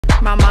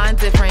My mind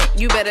different,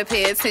 you better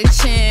pay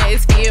attention.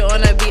 It's fear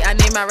on a beat, I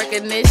need my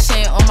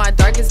recognition. On my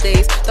darkest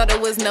days, thought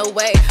there was no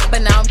way,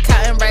 but now I'm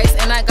counting rice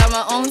and I got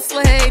my own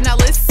sleigh. Now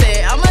listen,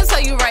 I'm gonna tell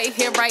you right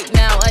here, right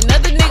now.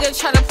 Another nigga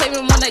try to play me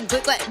on that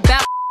good like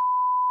that.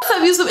 What's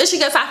up YouTube, it's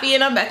your girl Safiya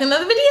and I'm back in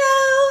another video.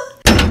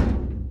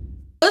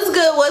 What's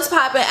good, what's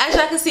poppin'? As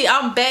y'all can see,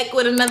 I'm back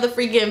with another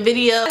freaking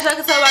video. As y'all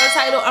can tell by the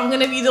title, I'm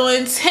gonna be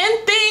doing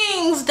 10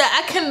 things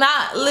that I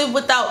cannot live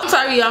without. I'm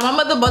sorry y'all, my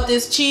mother bought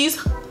this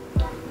cheese.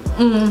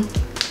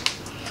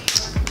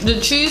 The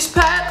cheese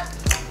pack.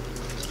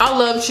 I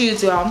love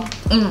cheese, y'all.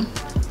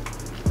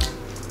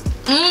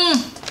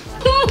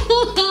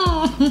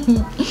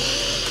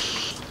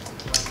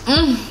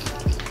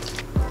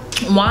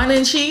 Wine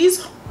and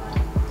cheese.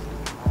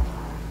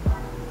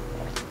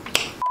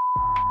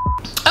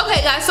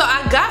 Okay guys, so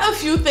I got a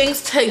few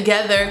things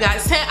together,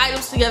 guys, 10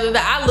 items together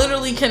that I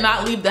literally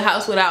cannot leave the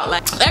house without.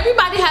 Like,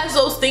 everybody has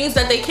those things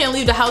that they can't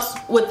leave the house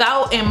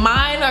without, and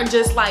mine are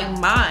just like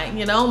mine,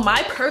 you know,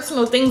 my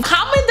personal things.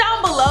 Comment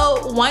down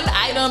below one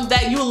item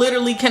that you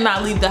literally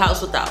cannot leave the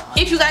house without.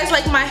 If you guys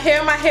like my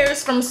hair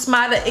is from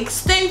Smada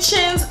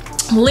Extensions.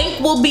 Link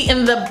will be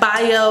in the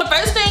bio. The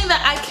first thing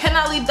that I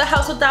cannot leave the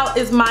house without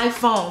is my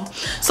phone.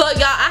 So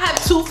y'all, I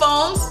have two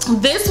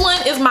phones. This one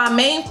is my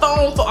main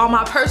phone for all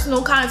my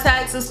personal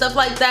contacts and stuff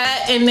like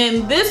that, and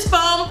then this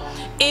phone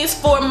is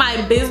for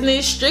my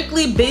business,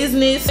 strictly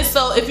business.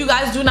 So if you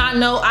guys do not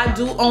know, I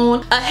do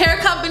own a hair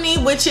company,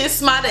 which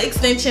is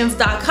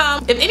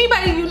smadaextensions.com. If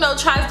anybody you know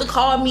tries to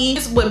call me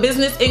with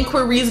business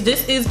inquiries,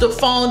 this is the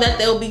phone that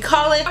they'll be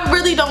calling. I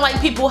really don't like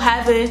people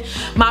having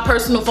my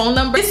personal phone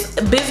number. This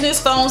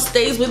business phone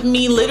stays with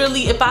me.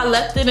 Literally, if I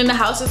left it in the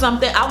house or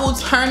something, I will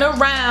turn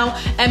around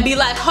and be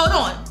like, hold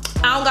on,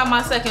 I don't got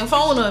my second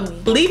phone on me.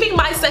 Leaving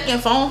my second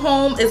phone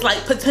home is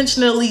like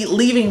potentially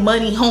leaving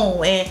money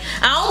home, and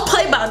I don't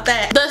play about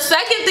that. The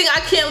second thing I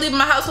can't leave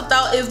my house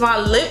without is my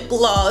lip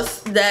gloss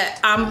that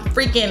I'm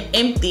freaking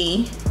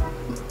empty.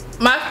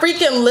 My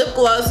freaking lip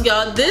gloss,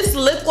 y'all. This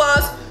lip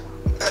gloss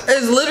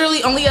is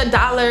literally only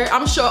 $1.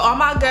 I'm sure all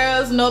my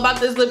girls know about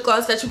this lip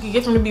gloss that you can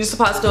get from the beauty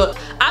supply store.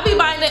 I'll be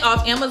buying it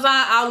off Amazon.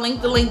 I'll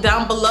link the link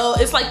down below.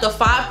 It's like the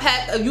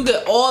 5-pack. You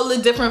get all the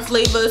different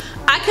flavors.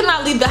 I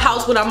cannot leave the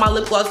house without my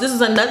lip gloss. This is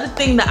another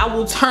thing that I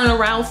will turn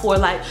around for.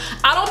 Like,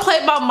 I don't play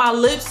about my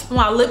lips,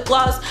 my lip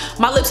gloss.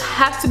 My lips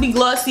have to be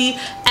glossy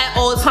at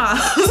all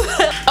times.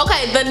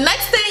 Okay, the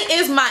next thing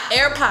is my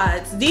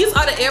AirPods. These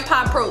are the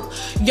AirPod Pros.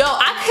 Yo,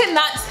 I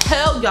cannot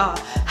tell y'all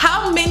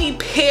how many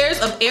pairs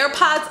of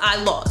AirPods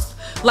I lost.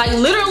 Like,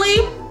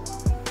 literally,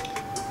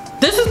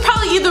 this is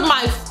probably either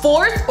my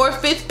 4th or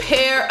 5th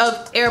pair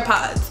of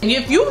AirPods. And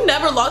if you've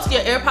never lost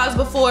your AirPods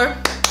before,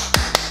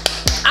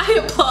 I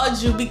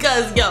applaud you,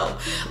 because yo,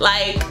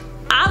 like,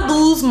 I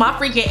lose my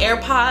freaking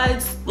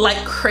AirPods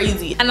like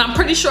crazy, and I'm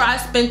pretty sure I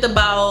spent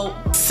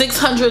about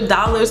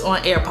 $600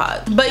 on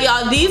AirPods. But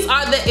y'all, these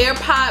are the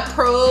AirPod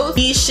Pros.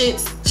 These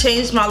shits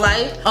changed my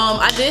life.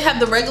 I did have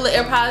the regular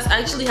AirPods. I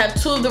actually have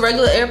 2 of the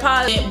regular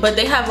AirPods, but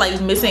they have like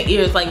missing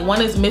ears. Like,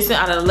 one is missing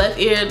out of the left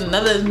ear,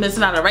 another is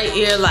missing out of the right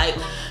ear. Like,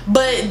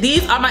 but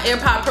these are my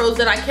AirPod Pros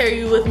that I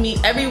carry with me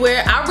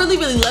everywhere. I really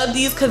love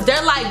these because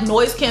they're like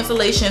noise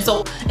cancellation.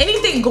 So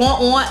anything going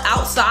on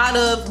outside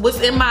of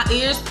what's in my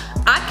ears,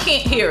 I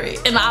can't hear it,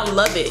 and I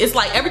love it. It's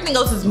like everything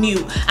else is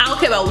mute. I don't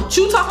care about what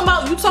you talking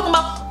about, or you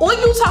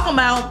talking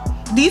about.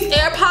 These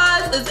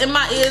AirPods is in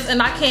my ears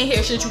and I can't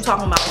hear shit you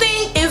talking about.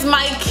 Thing is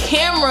my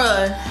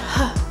camera.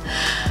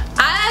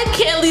 I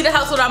can't leave the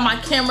house without my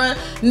camera.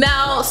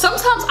 Now,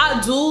 sometimes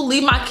I do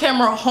leave my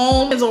camera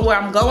home, depends on where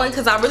I'm going,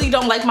 because I really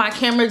don't like my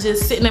camera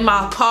just sitting in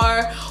my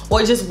car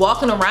or just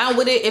walking around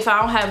with it if I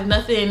don't have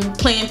nothing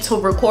planned to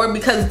record,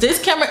 because this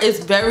camera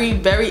is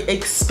very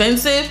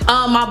expensive.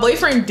 My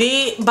boyfriend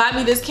did buy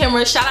me this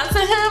camera. Shout out to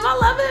him, I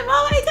love him,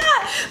 oh my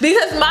god.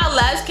 Because my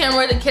last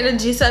camera, the Canon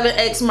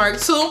G7X Mark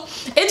II,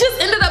 it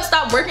just ended up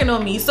stopped working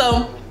on me.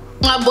 So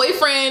my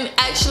boyfriend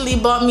actually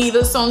bought me the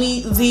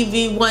Sony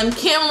ZV-1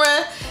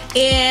 camera,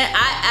 and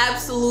I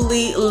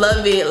absolutely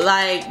love it.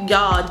 Like,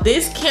 y'all,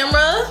 this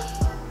camera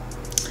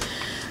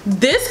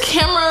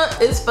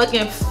is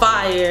fucking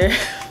fire.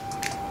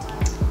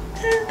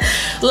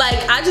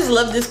 Like, I just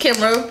love this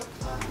camera.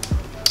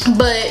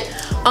 But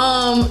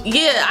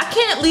yeah, I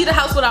can't leave the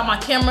house without my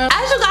camera.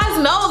 As you guys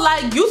know,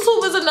 like,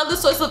 YouTube is another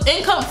source of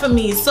income for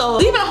me, so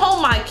leaving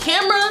home my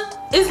camera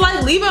is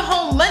like leaving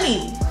home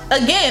money.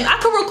 Again, I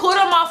could record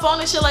on my phone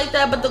and shit like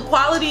that, but the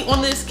quality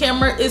on this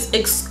camera is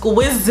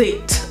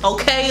exquisite,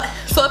 okay?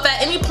 So if at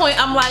any point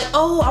I'm like,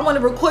 oh, I want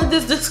to record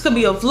this could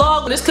be a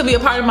vlog, this could be a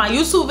part of my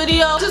YouTube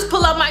video, just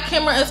pull out my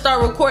camera and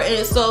start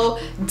recording. So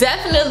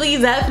definitely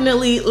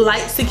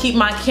like to keep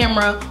my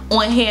camera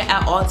on hand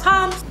at all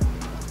times.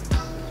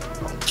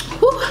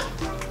 Whew.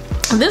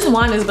 This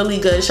wine is really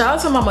good. Shout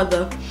out to my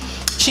mother.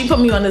 She put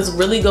me on this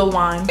really good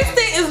wine. Next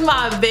thing is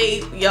my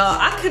vape, y'all.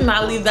 I could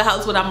not leave the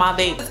house without my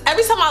vape.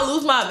 Every time I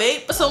lose my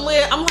vape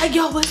somewhere, I'm like,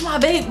 yo, where's my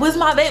vape? Where's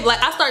my vape?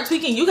 Like, I start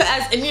tweaking. You can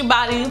ask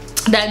anybody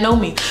that know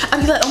me. I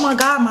be like, oh my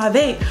God, my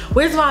vape.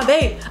 Where's my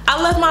vape?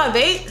 I left my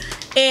vape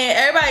And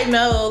everybody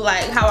know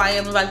like how I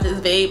am about this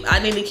vape. I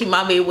need to keep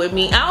my vape with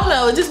me. I don't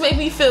know, it just makes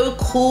me feel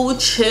cool,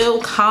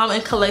 chill, calm,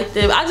 and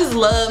collective. I just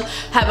love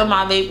having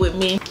my vape with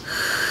me.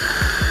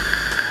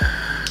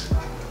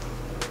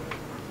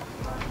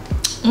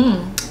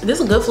 This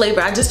is a good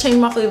flavor. I just changed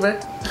my flavor.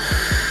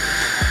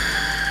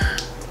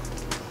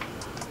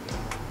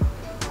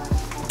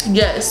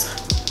 Yes,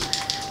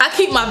 I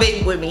keep my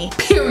vape with me,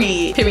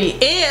 period.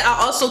 And I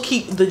also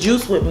keep the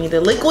juice with me, the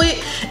liquid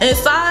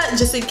inside,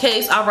 just in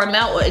case I run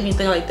out or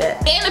anything like that.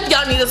 And if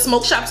y'all need a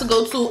smoke shop to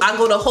go to, I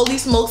go to Holy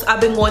Smokes.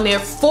 I've been going there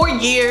for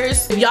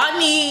years. If y'all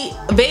need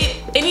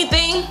vape,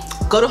 anything,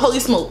 go to Holy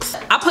Smokes.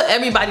 I put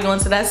everybody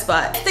onto that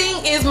spot. Next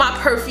thing is my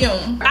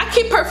perfume. I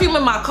keep perfume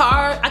in my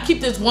car. I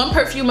keep this one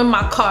perfume in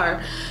my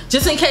car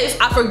just in case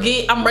I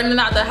forget, I'm running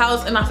out the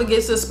house and I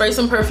forget to spray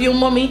some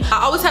perfume on me.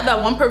 I always have that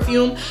one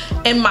perfume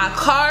in my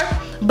car,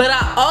 but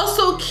I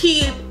also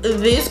keep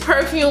this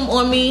perfume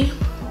on me.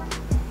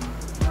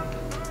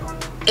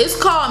 It's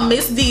called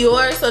Miss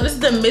Dior. So this is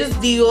the Miss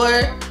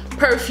Dior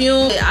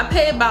perfume. I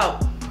pay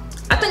about,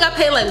 I think I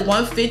paid like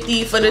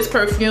 $150 for this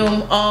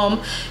perfume.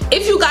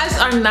 If you guys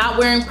are not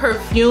wearing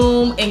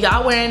perfume and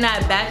y'all wearing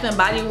that Bath and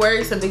Body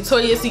Works and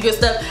Victoria's Secret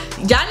stuff,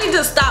 y'all need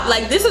to stop.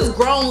 Like, this is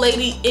grown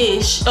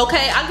lady-ish,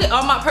 okay? I get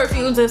all my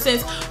perfumes and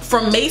scents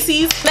from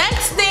Macy's.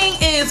 Next thing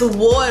is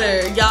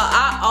water. Y'all,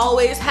 I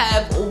always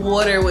have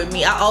water with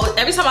me.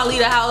 Every time I leave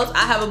the house, I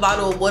have a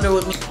bottle of water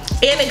with me.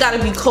 And it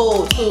gotta be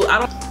cold too. I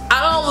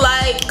don't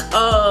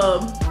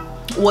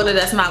like water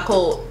that's not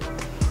cold.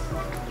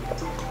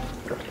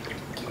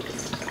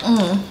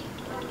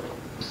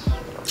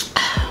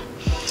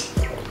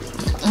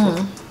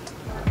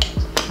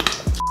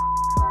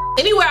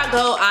 Anywhere I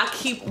go, I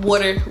keep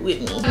water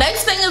with me.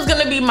 Next thing is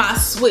gonna be my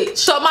Switch.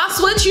 So my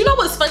Switch, you know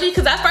what's funny?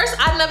 Because at first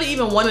I never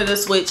even wanted a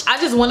Switch. I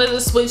just wanted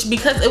a Switch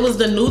because it was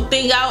the new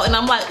thing out and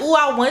I'm like, ooh,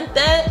 I want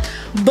that.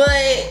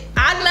 But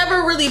I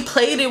never really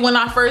played it when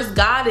I first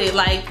got it.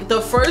 Like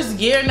the first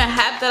year and a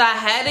half that I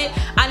had it,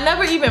 I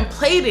never even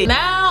played it.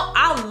 Now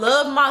I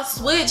love my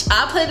Switch.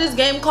 I play this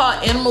game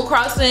called Animal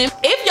Crossing.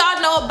 If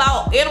y'all know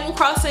about Animal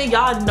Crossing,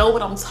 y'all know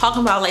what I'm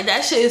talking about. Like,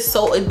 that shit is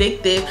so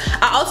addictive.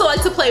 I also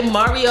like to play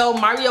Mario.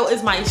 Mario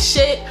is my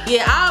shit.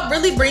 Yeah, I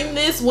really bring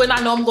this when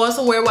I know I'm going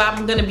somewhere where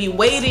I'm gonna be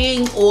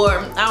waiting, or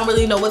I don't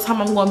really know what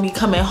time I'm gonna be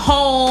coming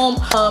home.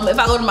 If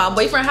I go to my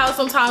boyfriend's house,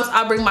 sometimes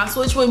I bring my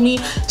Switch with me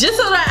just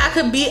so that I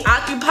could be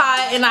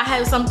occupied and I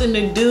have something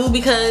to do,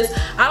 because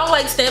I don't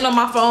like staying on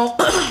my phone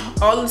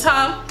all the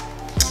time.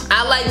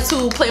 I like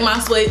to play my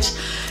Switch.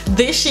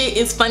 This shit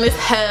is fun as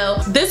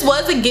hell. This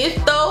was a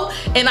gift though,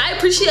 and I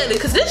appreciate it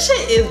because this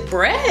shit is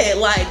bread.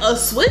 Like, a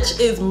Switch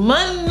is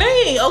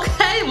money,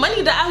 okay?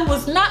 Money that I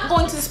was not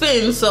going to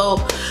spend. So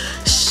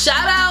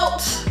shout out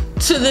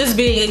to this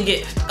being a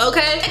gift,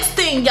 okay? Next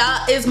thing,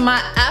 y'all, is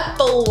my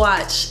Apple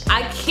Watch.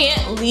 I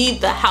can't leave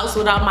the house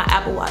without my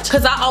Apple Watch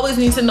because I always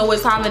need to know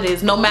what time it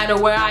is, no matter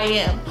where I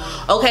am,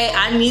 okay?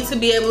 I need to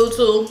be able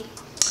to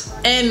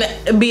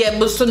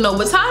know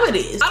what time it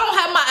is. I don't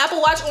have my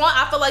Apple Watch on,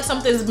 I feel like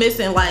something's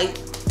missing. Like,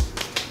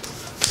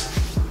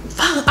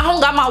 I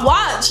don't got my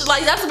watch.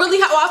 Like, that's really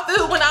how I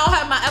feel when I don't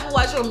have my Apple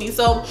Watch on me.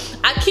 So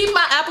I keep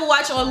my Apple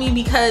Watch on me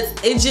because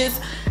it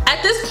just,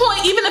 at this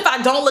point, even if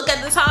I don't look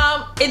at the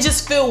time, it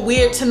just feels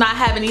weird to not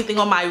have anything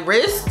on my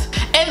wrist.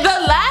 And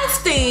the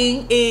last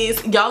thing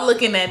is, y'all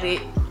looking at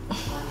it,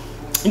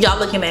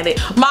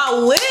 my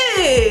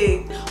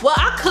wig. Well,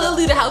 I could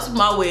leave the house with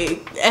my wig,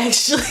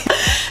 actually.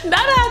 Now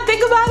that I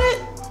think about it,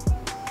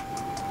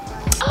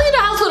 I leave the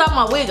house without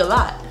my wig a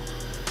lot.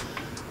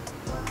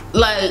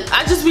 Like,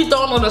 I just be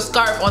throwing on a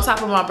scarf on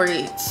top of my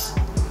braids.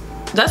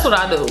 That's what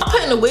I do. I'm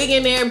putting a wig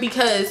in there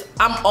because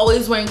I'm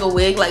always wearing a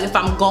wig. Like, if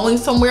I'm going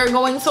somewhere,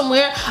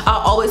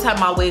 I'll always have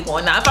my wig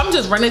on. Now, if I'm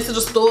just running to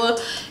the store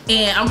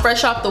and I'm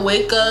fresh off the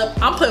wake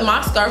up, I'm putting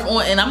my scarf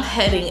on and I'm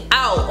heading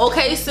out.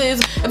 Okay,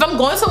 sis? If I'm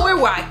going somewhere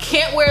where I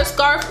can't wear a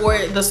scarf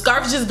or the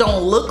scarf just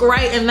don't look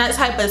right in that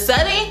type of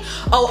setting,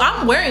 oh,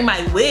 I'm wearing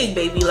my wig,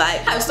 baby.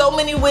 Like, I have so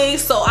many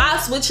wigs, so I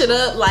switch it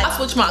up. Like, I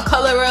switch my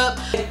color up.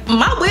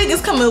 My wig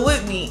is coming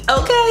with me,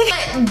 okay?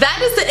 But that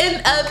is the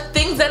end of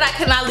things that I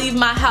cannot leave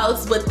my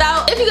house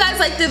without. If you guys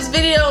like this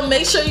video,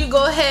 make sure you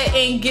go ahead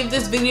and give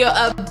this video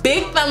a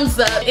big thumbs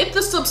up. If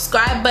the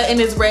subscribe button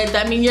is red,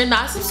 that means you're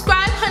not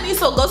subscribed, honey.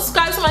 So go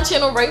subscribe to my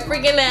channel right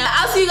freaking now.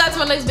 I'll see you guys in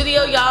my next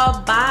video,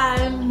 y'all. Bye.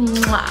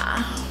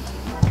 Mwah.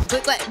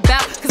 Look like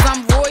that, cause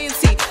I'm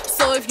royalty.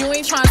 So if you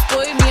ain't trying to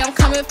spoil me, I'm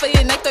coming for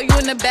your neck. Throw you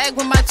in the bag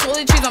with my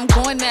toiletries. I'm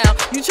going now.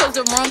 You chose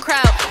the wrong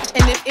crowd.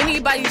 And if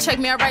anybody check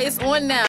me, alright, it's on now.